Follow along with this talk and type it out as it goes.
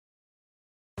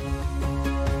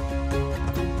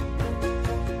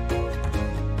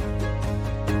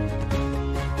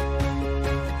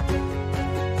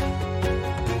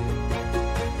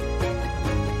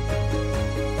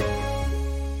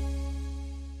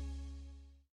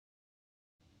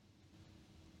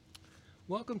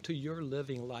Welcome to Your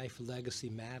Living Life Legacy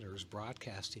Matters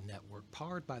broadcasting network,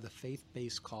 powered by the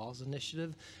Faith-Based Cause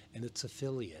Initiative and its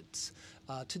affiliates.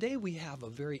 Today we have a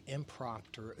very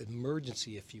impromptu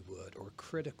emergency, if you would, or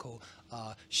critical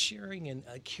sharing and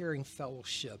caring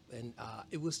fellowship. And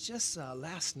it was just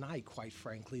last night, quite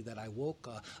frankly, that I woke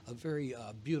a very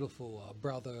beautiful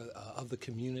brother of the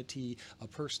community, a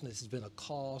person that's been a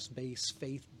cause-based,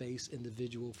 faith-based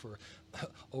individual for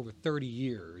over 30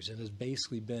 years and has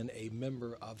basically been a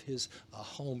member of his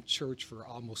home church for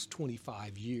almost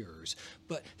 25 years.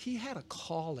 But he had a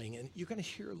calling, and you're going to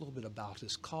hear a little bit about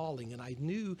his calling. And I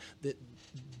knew that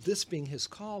this being his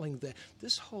calling, that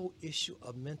this whole issue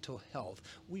of mental health,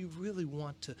 we really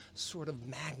want to sort of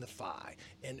magnify.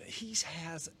 And he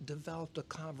has developed a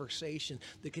conversation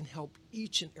that can help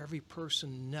each and every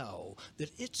person know that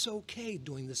it's okay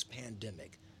during this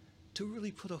pandemic to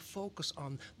really put a focus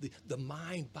on the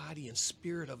mind, body, and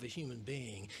spirit of a human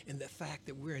being, and the fact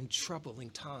that we're in troubling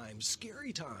times,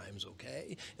 scary times,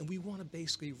 okay? And we want to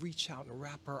basically reach out and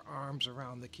wrap our arms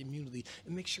around the community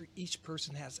and make sure each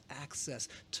person has access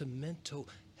to mental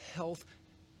health,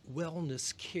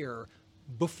 wellness care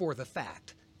before the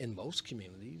fact. In most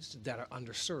communities that are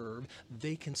underserved,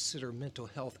 they consider mental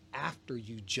health after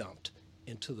you jumped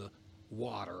into the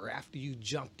water, or after you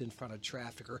jumped in front of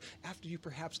traffic, or after you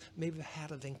perhaps maybe had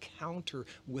an encounter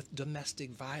with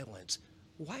domestic violence.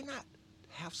 Why not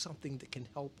have something that can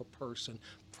help a person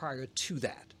prior to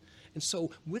that? And so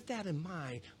with that in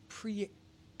mind,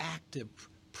 proactive,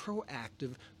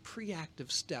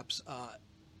 preactive steps,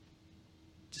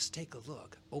 just take a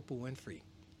look. Oprah Winfrey,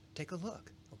 take a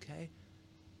look, okay?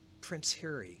 Prince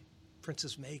Harry,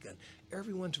 Princess Meghan,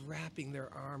 everyone's wrapping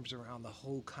their arms around the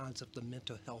whole concept of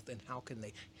mental health and how can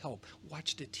they help.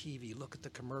 Watch the TV, look at the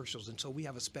commercials. And so we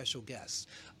have a special guest.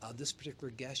 This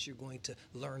particular guest, you're going to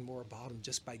learn more about him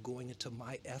just by going into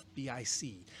my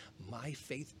FBIC, my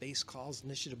Faith-Based Cause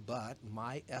Initiative, but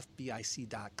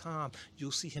myfbic.com.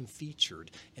 You'll see him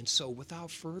featured. And so without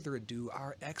further ado,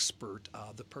 our expert,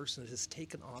 the person that has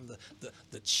taken on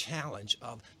the challenge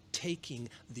of taking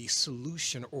the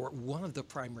solution, or one of the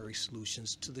primary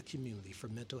solutions, to the community for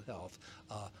mental health.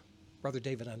 Brother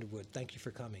David Underwood, thank you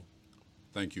for coming.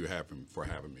 Thank you for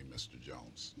having me, Mr.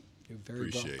 Jones. You're very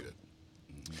Appreciate welcome.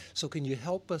 it. Mm-hmm. So can you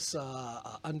help us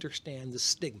understand the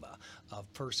stigma of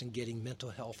a person getting mental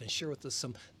health, and share with us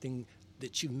something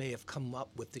that you may have come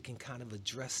up with that can kind of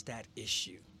address that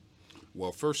issue?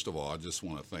 Well, first of all, I just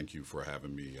want to thank you for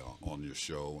having me on your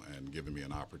show and giving me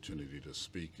an opportunity to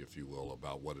speak, if you will,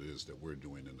 about what it is that we're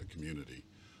doing in the community.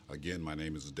 Again, my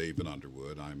name is David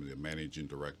Underwood. I'm the Managing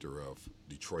Director of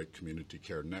Detroit Community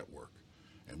Care Network,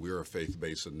 and we're a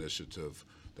faith-based initiative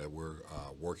that we're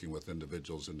working with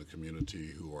individuals in the community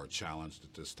who are challenged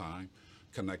at this time,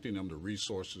 connecting them to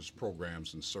resources,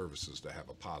 programs, and services that have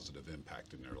a positive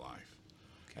impact in their life.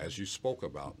 As you spoke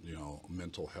about,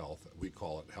 mental health, we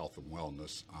call it health and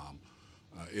wellness.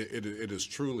 It is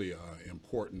truly an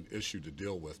important issue to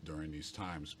deal with during these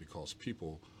times, because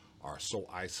people are so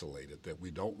isolated that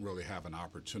we don't really have an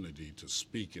opportunity to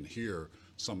speak and hear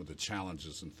some of the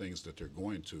challenges and things that they're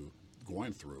going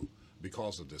through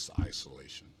because of this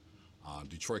isolation.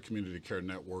 Detroit Community Care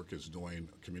Network is doing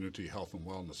community health and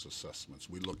wellness assessments.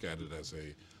 We look at it as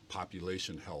a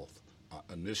population health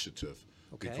initiative.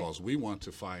 Okay. Because we want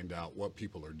to find out what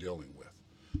people are dealing with.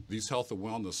 These health and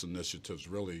wellness initiatives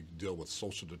really deal with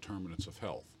social determinants of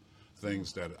health,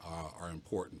 things that are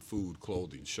important: food,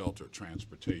 clothing, shelter,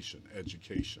 transportation,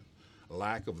 education. A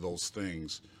lack of those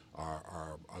things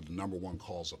are the number one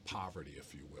cause of poverty,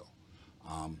 if you will.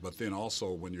 But then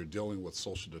also, when you're dealing with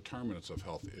social determinants of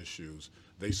health issues,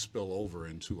 they spill over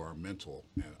into our mental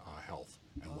health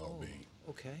and well-being.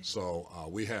 Okay. So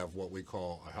we have what we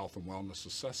call a health and wellness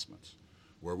assessments,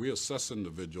 where we assess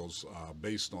individuals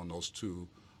based on those two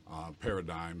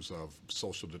paradigms of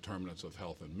social determinants of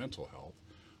health and mental health,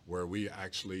 where we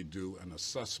actually do an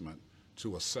assessment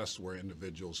to assess where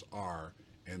individuals are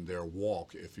in their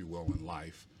walk, if you will, in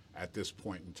life at this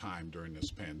point in time during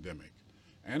this pandemic.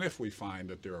 And if we find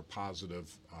that there are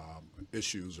positive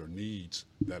issues or needs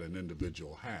that an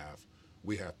individual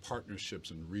we have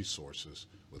partnerships and resources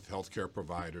with healthcare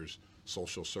providers,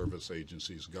 social service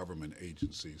agencies, government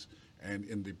agencies, and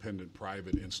independent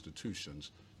private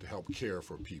institutions to help care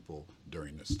for people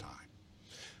during this time.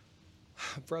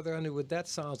 Brother Underwood, that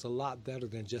sounds a lot better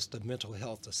than just a mental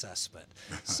health assessment.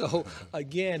 So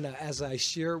again, as I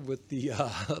share with the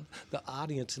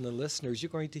audience and the listeners, you're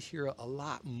going to hear a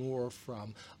lot more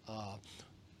from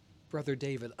Brother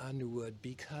David Underwood,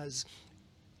 because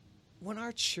when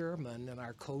our chairman and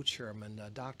our co-chairman,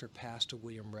 Dr. Pastor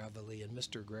William Reveley and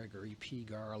Mr. Gregory P.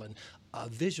 Garland,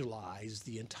 visualized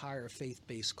the entire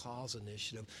faith-based cause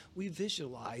initiative, we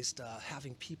visualized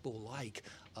having people like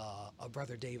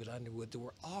Brother David Underwood that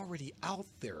were already out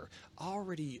there,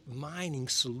 already mining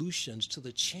solutions to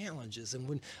the challenges. And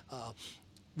when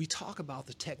we talk about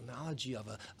the technology of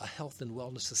a health and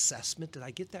wellness assessment. Did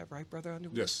I get that right, Brother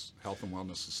Underwood? Yes, health and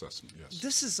wellness assessment, yes.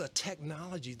 This is a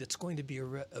technology that's going to be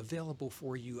available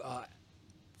for you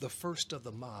the first of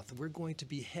the month. We're going to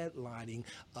be headlining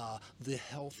the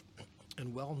health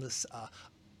and wellness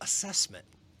assessment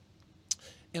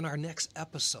in our next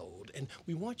episode. And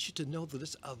we want you to know that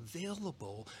it's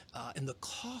available and the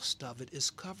cost of it is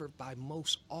covered by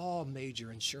most all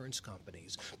major insurance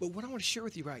companies. But what I want to share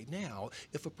with you right now,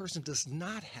 if a person does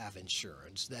not have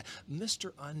insurance, that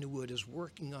Mr. Underwood is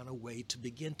working on a way to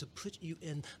begin to put you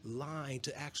in line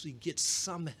to actually get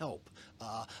some help.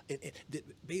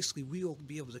 Basically, we will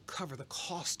be able to cover the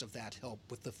cost of that help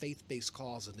with the Faith-Based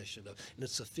Cause Initiative and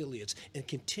its affiliates and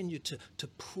continue to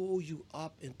pull you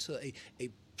up into a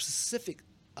specific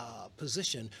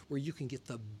position where you can get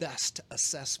the best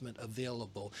assessment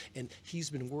available. And he's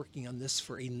been working on this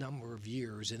for a number of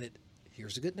years. And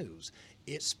here's the good news.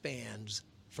 It spans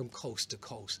from coast to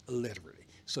coast, literally.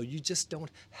 So you just don't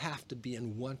have to be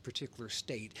in one particular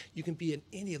state. You can be in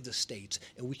any of the states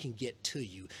and we can get to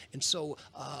you. And so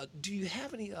do you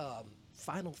have any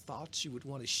final thoughts you would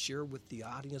want to share with the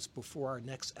audience before our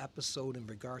next episode in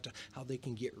regard to how they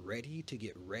can get ready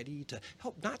to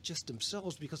help not just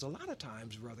themselves? Because a lot of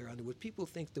times, Brother Underwood, people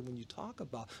think that when you talk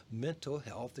about mental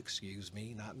health,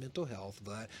 not mental health,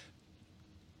 but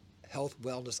health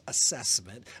wellness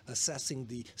assessment, assessing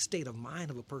the state of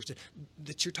mind of a person,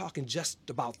 that you're talking just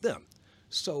about them.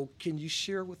 So can you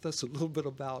share with us a little bit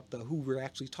about who we're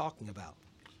actually talking about?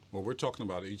 Well, we're talking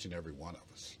about each and every one of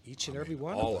us. Every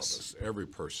one all of us. Every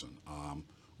person.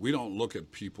 We don't look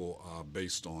at people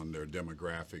based on their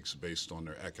demographics, based on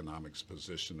their economics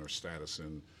position or status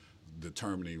in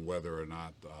determining whether or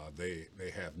not they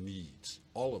have needs.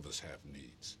 All of us have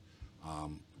needs.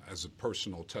 As a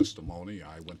personal testimony,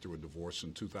 I went through a divorce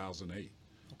in 2008.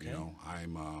 Okay. You know,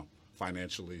 I'm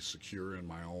financially secure in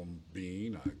my own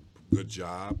being, a good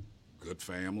job, good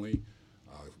family,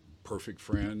 perfect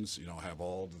friends, have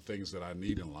all the things that I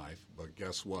need in life. But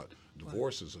guess what?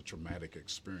 Divorce is a traumatic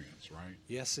experience, right?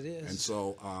 Yes, it is. And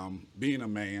so being a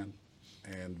man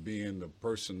and being the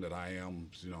person that I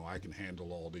am, I can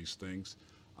handle all these things.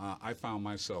 I found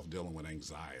myself dealing with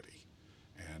anxiety,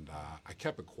 and I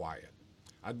kept it quiet.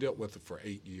 I dealt with it for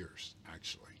 8 years,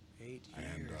 actually. 8 years.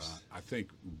 And I think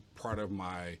part of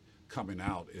my coming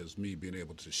out is me being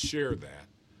able to share that,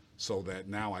 so that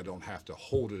now I don't have to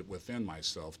hold it within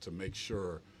myself to make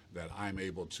sure that I'm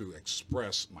able to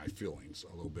express my feelings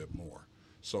a little bit more.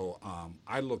 So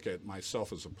I look at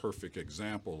myself as a perfect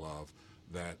example of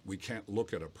that we can't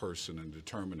look at a person and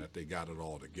determine that they got it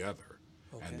all together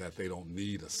and that they don't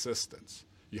need assistance.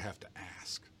 You have to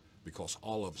ask, because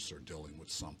all of us are dealing with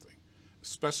something,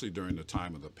 especially during the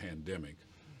time of the pandemic.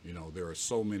 There are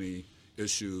so many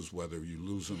issues, whether you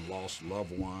lost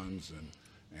loved ones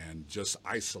and just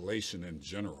isolation in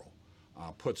general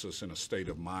puts us in a state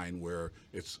of mind where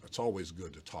it's always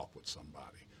good to talk with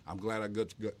somebody. I'm glad I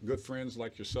got good friends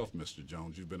like yourself, Mr.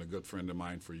 Jones. You've been a good friend of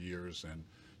mine for years, and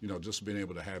just being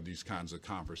able to have these kinds of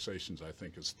conversations, I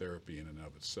think, is therapy in and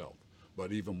of itself.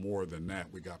 But even more than that,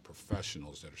 we got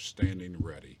professionals that are standing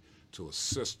ready to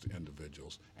assist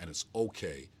individuals, and it's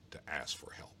okay to ask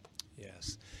for help.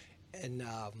 Yes, and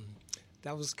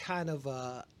that was kind of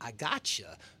I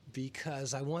gotcha,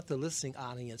 because I want the listening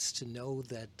audience to know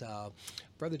that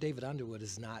Brother David Underwood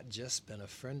has not just been a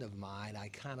friend of mine. I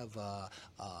kind of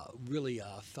really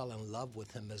fell in love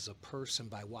with him as a person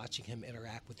by watching him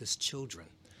interact with his children.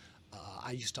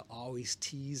 I used to always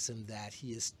tease him that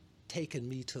he is taken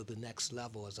me to the next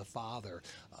level as a father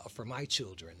for my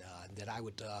children, that I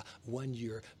would one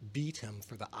year beat him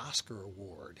for the Oscar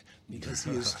award, because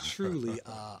he is truly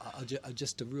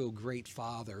just a real great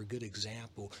father, a good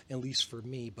example, at least for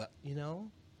me. But,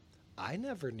 I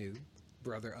never knew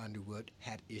Brother Underwood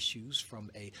had issues from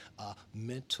a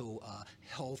mental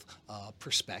health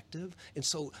perspective. And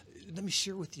so let me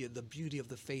share with you the beauty of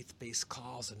the Faith-Based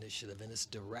Cause Initiative and its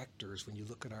directors. When you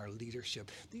look at our leadership,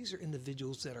 these are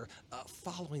individuals that are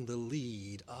following the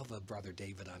lead of a Brother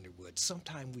David Underwood.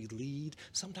 Sometimes we lead,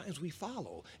 sometimes we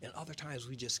follow, and other times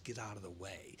we just get out of the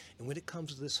way. And when it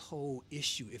comes to this whole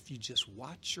issue, if you just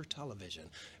watch your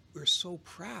television, we're so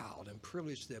proud and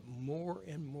privileged that more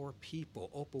and more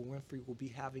people, Oprah Winfrey will be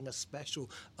having a special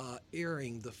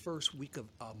airing the first week of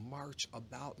March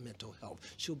about mental health.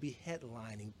 She'll be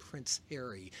headlining Prince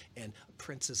Harry and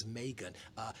Princess Meghan.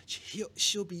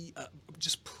 She'll be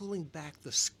just pulling back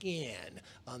the skin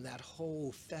on that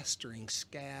whole festering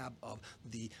scab of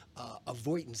the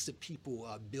avoidance that people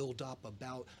build up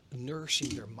about nourishing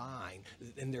their mind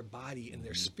and their body and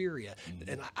their spirit.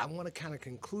 And I want to kind of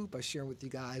conclude by sharing with you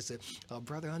guys that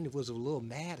Brother Underwood was a little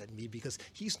mad at me because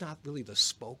he's not really the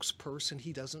spokesperson.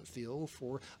 He doesn't feel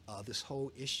for this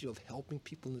whole issue of helping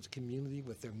people in the community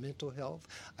with their mental health.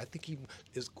 I think he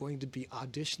is going to be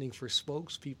auditioning for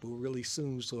spokespeople really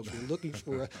soon. So if you're looking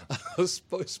for a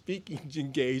speaking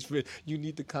engagement, you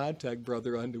need to contact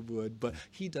Brother Underwood. But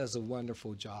he does a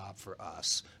wonderful job for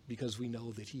us because we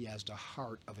know that he has the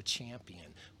heart of a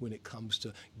champion when it comes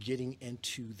to getting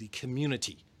into the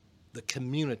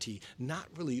community, not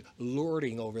really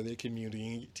lording over the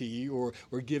community or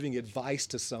giving advice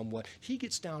to someone. He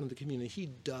gets down in the community. He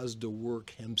does the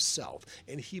work himself,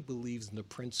 and he believes in the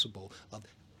principle of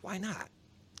why not?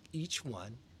 Each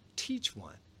one, teach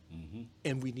one.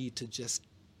 And we need to just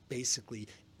basically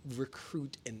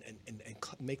recruit and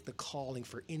make the calling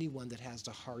for anyone that has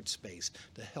the heart space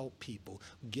to help people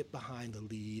get behind the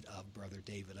lead of Brother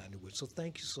David Underwood. So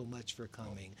thank you so much for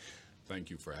coming.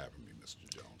 Thank you for having me, Mr.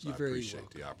 Jones. You're I very appreciate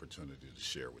welcome. the opportunity to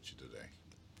share with you today.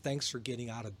 Thanks for getting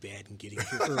out of bed and getting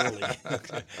here early.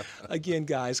 Okay. Again,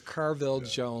 guys, Carvel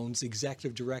Jones,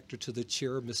 Executive Director to the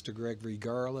Chair, Mr. Gregory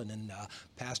Garland, and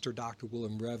Pastor Dr.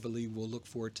 William Reveille. We'll look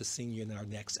forward to seeing you in our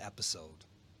next episode.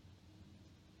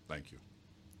 Thank you.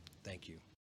 Thank you.